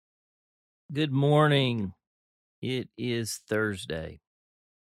Good morning. It is Thursday,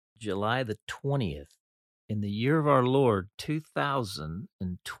 July the 20th, in the year of our Lord,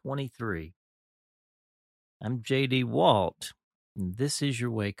 2023. I'm JD Walt, and this is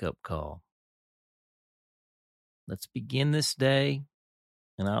your wake up call. Let's begin this day.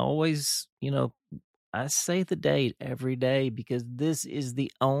 And I always, I say the date every day because this is the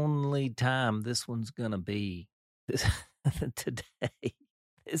only time this one's going to be today.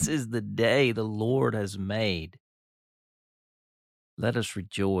 This is the day the Lord has made. Let us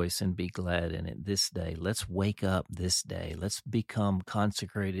rejoice and be glad in it this day. Let's wake up this day. Let's become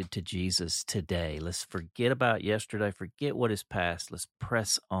consecrated to Jesus today. Let's forget about yesterday, forget what is past. Let's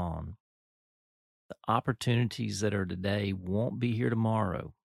press on. The opportunities that are today won't be here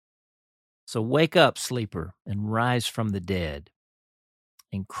tomorrow. So wake up, sleeper, and rise from the dead,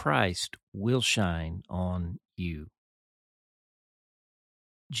 and Christ will shine on you.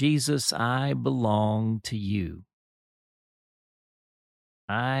 Jesus, I belong to you.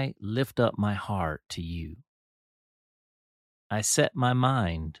 I lift up my heart to you. I set my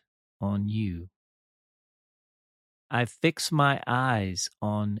mind on you. I fix my eyes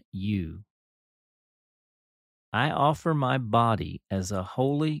on you. I offer my body as a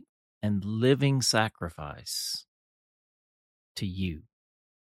holy and living sacrifice to you.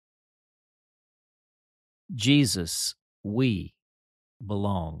 Jesus, we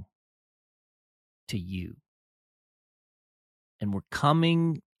belong to you. And we're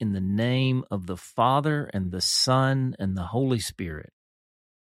coming in the name of the Father and the Son and the Holy Spirit.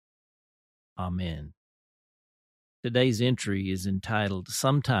 Amen. Today's entry is entitled,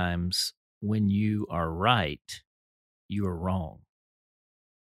 Sometimes When You Are Right, You Are Wrong.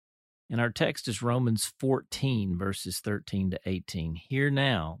 And our text is Romans 14, verses 13 to 18. Hear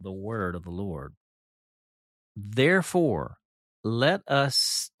now the word of the Lord. Therefore, let us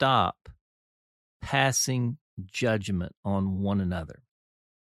stop passing judgment on one another.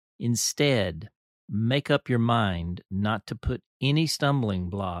 Instead, make up your mind not to put any stumbling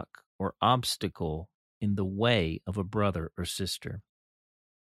block or obstacle in the way of a brother or sister.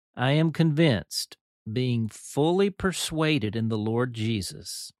 I am convinced, being fully persuaded in the Lord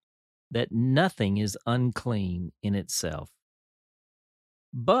Jesus, that nothing is unclean in itself.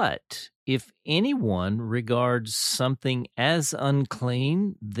 But if anyone regards something as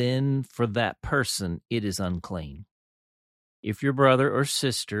unclean, then for that person it is unclean. If your brother or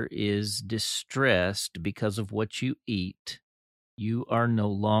sister is distressed because of what you eat, you are no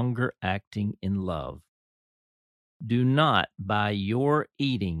longer acting in love. Do not, by your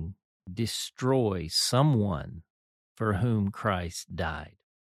eating, destroy someone for whom Christ died.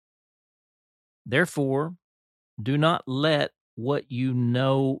 Therefore, do not let what you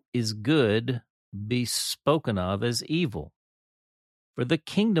know is good be spoken of as evil. For the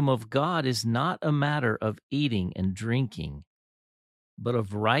kingdom of God is not a matter of eating and drinking, but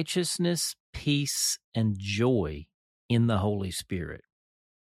of righteousness, peace, and joy in the Holy Spirit.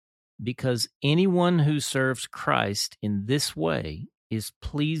 Because anyone who serves Christ in this way is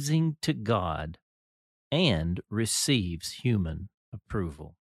pleasing to God and receives human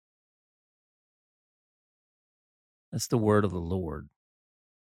approval. That's the word of the Lord.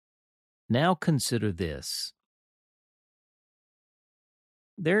 Now consider this.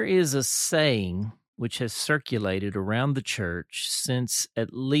 There is a saying which has circulated around the church since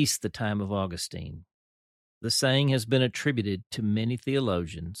at least the time of Augustine. The saying has been attributed to many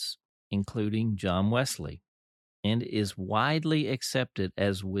theologians, including John Wesley, and is widely accepted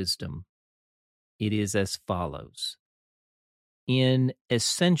as wisdom. It is as follows. In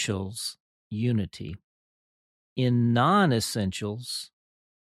essentials, unity. In non-essentials,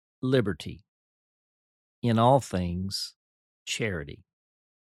 liberty. In all things, charity.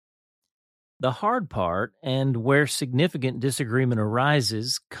 The hard part, and where significant disagreement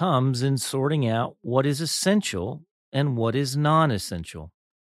arises, comes in sorting out what is essential and what is non-essential.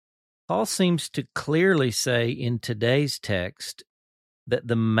 Paul seems to clearly say in today's text that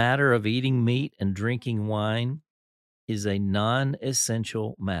the matter of eating meat and drinking wine is a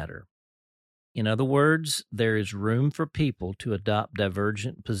non-essential matter. In other words, there is room for people to adopt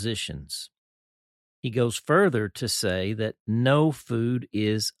divergent positions. He goes further to say that no food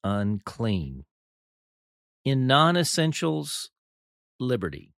is unclean. In non-essentials,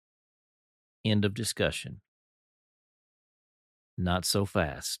 liberty. End of discussion. Not so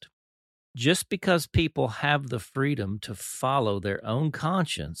fast. Just because people have the freedom to follow their own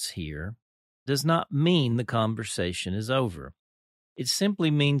conscience here does not mean the conversation is over. It simply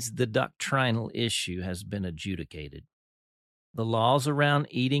means the doctrinal issue has been adjudicated. The laws around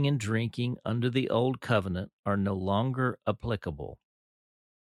eating and drinking under the Old Covenant are no longer applicable.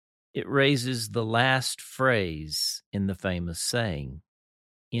 It raises the last phrase in the famous saying,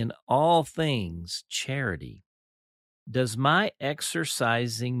 "In all things, charity." Does my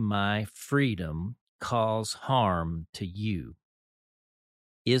exercising my freedom cause harm to you?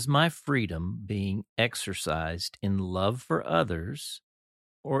 Is my freedom being exercised in love for others,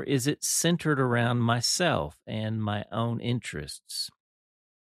 or is it centered around myself and my own interests?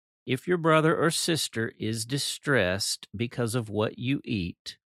 If your brother or sister is distressed because of what you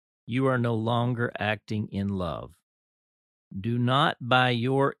eat, you are no longer acting in love. Do not by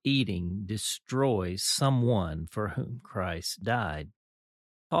your eating destroy someone for whom Christ died.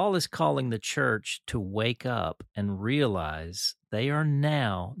 Paul is calling the church to wake up and realize they are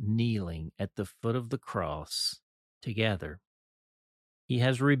now kneeling at the foot of the cross together. He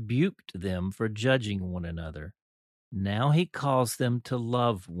has rebuked them for judging one another. Now he calls them to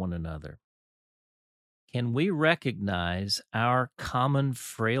love one another. Can we recognize our common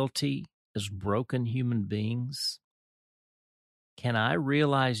frailty as broken human beings? Can I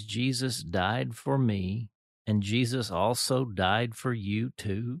realize Jesus died for me and Jesus also died for you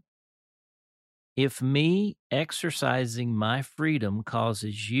too? If me exercising my freedom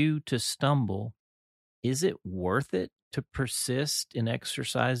causes you to stumble, is it worth it to persist in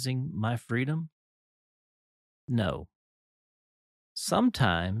exercising my freedom? No.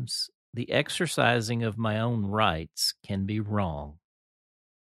 Sometimes the exercising of my own rights can be wrong.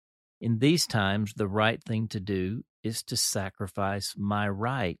 In these times, the right thing to do is to sacrifice my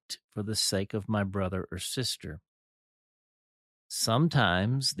right for the sake of my brother or sister.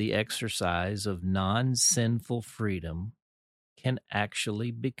 Sometimes the exercise of non-sinful freedom can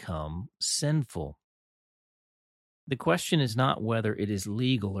actually become sinful. The question is not whether it is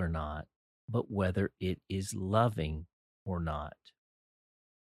legal or not, but whether it is loving or not.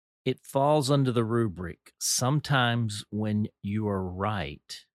 It falls under the rubric, sometimes when you are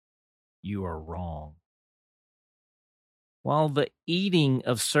right, you are wrong. While the eating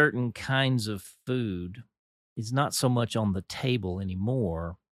of certain kinds of food is not so much on the table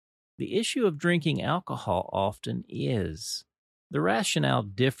anymore, the issue of drinking alcohol often is. The rationale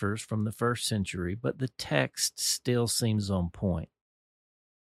differs from the first century, but the text still seems on point.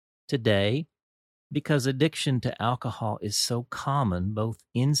 Today, because addiction to alcohol is so common both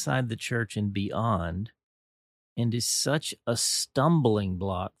inside the church and beyond, and is such a stumbling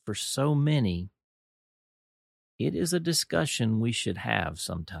block for so many, it is a discussion we should have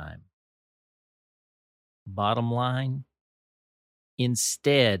sometime. Bottom line,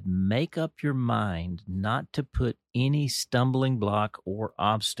 instead, make up your mind not to put any stumbling block or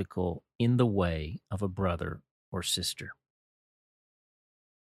obstacle in the way of a brother or sister.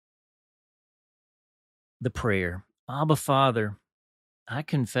 The prayer, Abba Father, I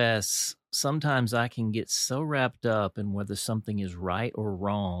confess sometimes I can get so wrapped up in whether something is right or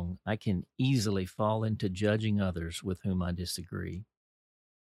wrong, I can easily fall into judging others with whom I disagree.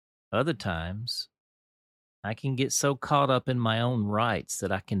 Other times, I can get so caught up in my own rights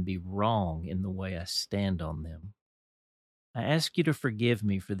that I can be wrong in the way I stand on them. I ask you to forgive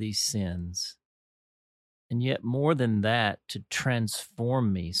me for these sins, and yet more than that, to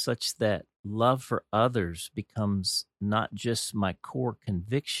transform me such that love for others becomes not just my core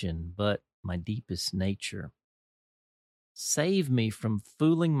conviction, but my deepest nature. Save me from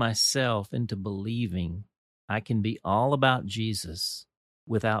fooling myself into believing I can be all about Jesus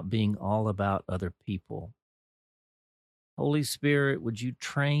without being all about other people. Holy Spirit, would you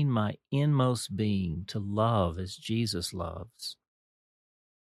train my inmost being to love as Jesus loves?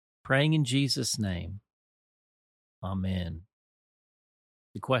 Praying in Jesus' name, amen.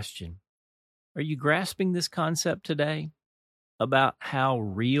 The question, are you grasping this concept today about how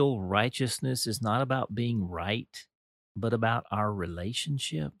real righteousness is not about being right, but about our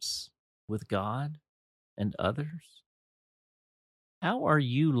relationships with God and others? How are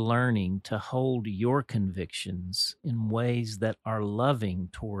you learning to hold your convictions in ways that are loving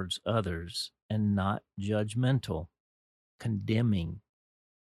towards others and not judgmental, condemning,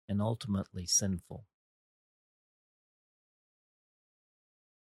 and ultimately sinful?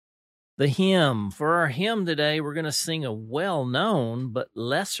 The hymn. For our hymn today, we're going to sing a well-known but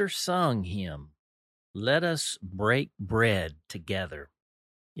lesser sung hymn, Let Us Break Bread Together.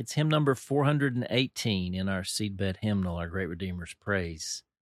 It's hymn number 418 in our seedbed hymnal, Our Great Redeemer's Praise.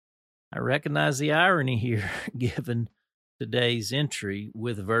 I recognize the irony here given today's entry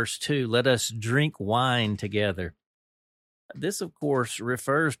with verse 2, let us drink wine together. This, of course,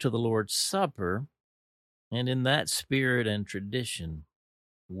 refers to the Lord's Supper, and in that spirit and tradition,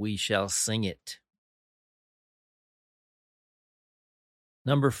 we shall sing it.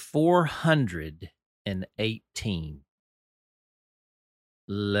 Number 418.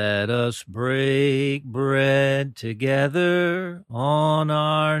 Let us break bread together on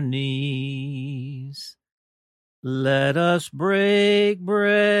our knees. Let us break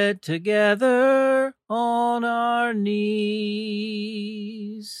bread together on our knees.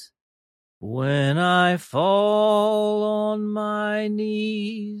 When I fall on my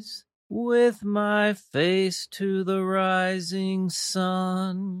knees, with my face to the rising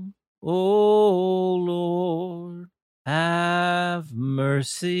sun, O Lord, have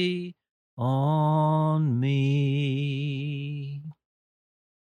mercy on me.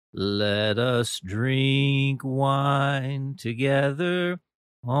 Let us drink wine together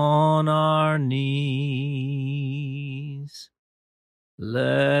on our knees.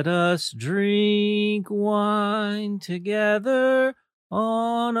 Let us drink wine together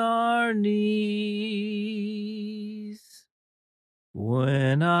on our knees.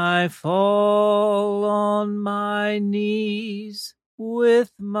 When I fall on my knees,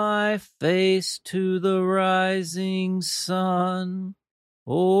 with my face to the rising sun,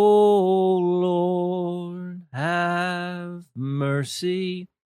 O Lord, have mercy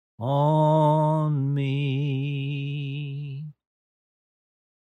on me.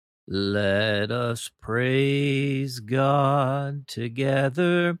 Let us praise God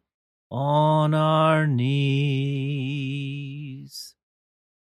together on our knees.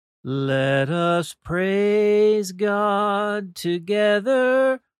 Let us praise God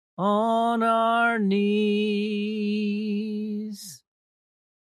together on our knees.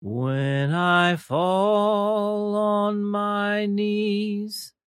 When I fall on my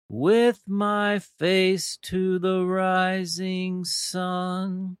knees, with my face to the rising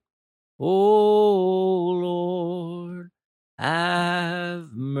sun, O Lord, have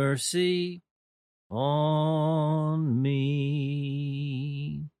mercy on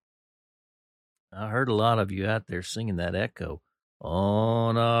me. I heard a lot of you out there singing that echo.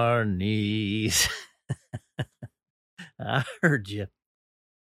 On our knees. I heard you.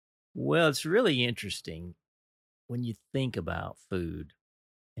 Well, it's really interesting when you think about food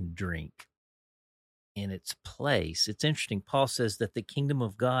and drink in its place. It's interesting. Paul says that the kingdom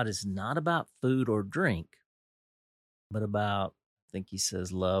of God is not about food or drink, but about, I think he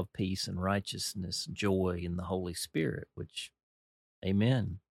says, love, peace, and righteousness, joy in the Holy Spirit, which,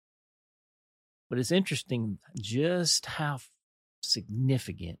 amen. But it's interesting just how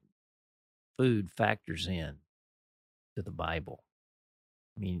significant food factors in to the Bible.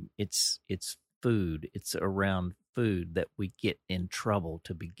 I mean, it's food. It's around food that we get in trouble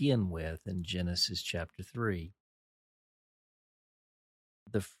to begin with in Genesis chapter 3.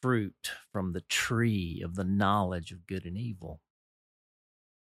 The fruit from the tree of the knowledge of good and evil.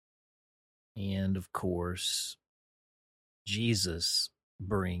 And of course, Jesus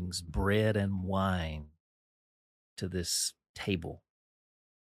brings bread and wine to this table,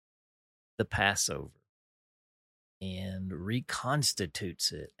 the Passover, and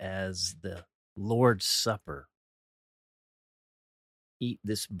reconstitutes it as the Lord's Supper. Eat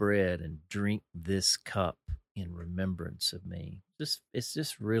this bread and drink this cup in remembrance of me. It's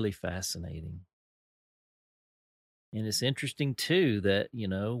just really fascinating. And it's interesting too that,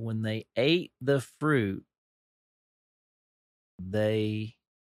 when they ate the fruit, they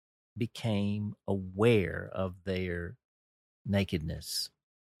became aware of their nakedness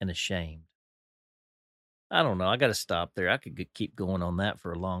and ashamed. I don't know. I got to stop there. I could keep going on that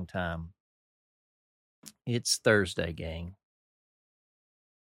for a long time. It's Thursday, gang.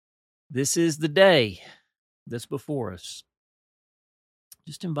 This is the day that's before us.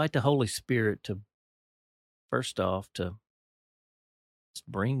 Just invite the Holy Spirit to, first off, to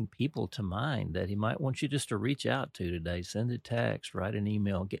bring people to mind that he might want you just to reach out to today. Send a text, write an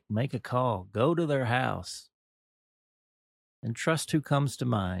email, make a call, go to their house, and trust who comes to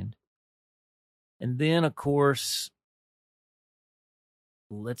mind. And then, of course,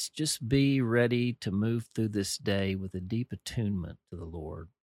 let's just be ready to move through this day with a deep attunement to the Lord,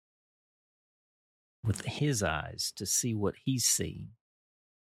 with his eyes to see what he's seeing,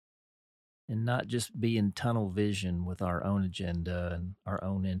 and not just be in tunnel vision with our own agenda and our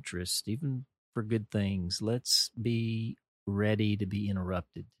own interests, even for good things. Let's be ready to be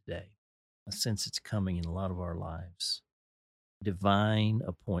interrupted today. I sense it's coming in a lot of our lives. Divine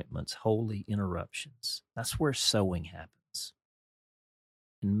appointments, holy interruptions. That's where sowing happens.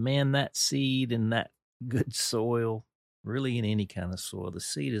 And man, that seed in that good soil, really in any kind of soil, the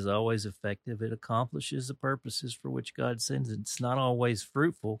seed is always effective. It accomplishes the purposes for which God sends it. It's not always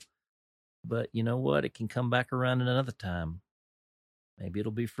fruitful, but you know what? It can come back around another time. Maybe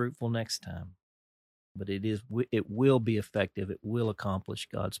it'll be fruitful next time. But it will be effective. It will accomplish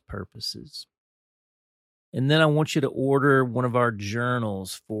God's purposes. And then I want you to order one of our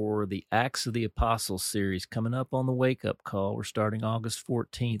journals for the Acts of the Apostles series coming up on the Wake Up Call. We're starting August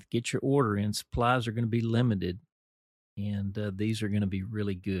 14th. Get your order in. Supplies are going to be limited, and these are going to be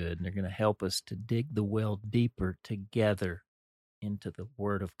really good. And they're going to help us to dig the well deeper together into the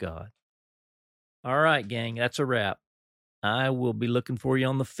Word of God. All right, gang, that's a wrap. I will be looking for you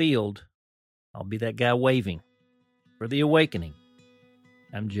on the field. I'll be that guy waving. For The Awakening,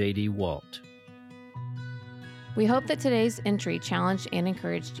 I'm J.D. Walt. We hope that today's entry challenged and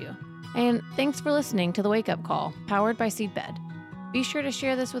encouraged you. And thanks for listening to the Wake Up Call, powered by Seedbed. Be sure to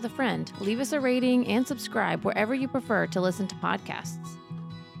share this with a friend, leave us a rating, and subscribe wherever you prefer to listen to podcasts.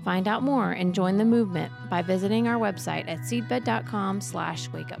 Find out more and join the movement by visiting our website at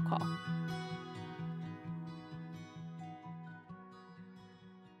seedbed.com/wakeupcall.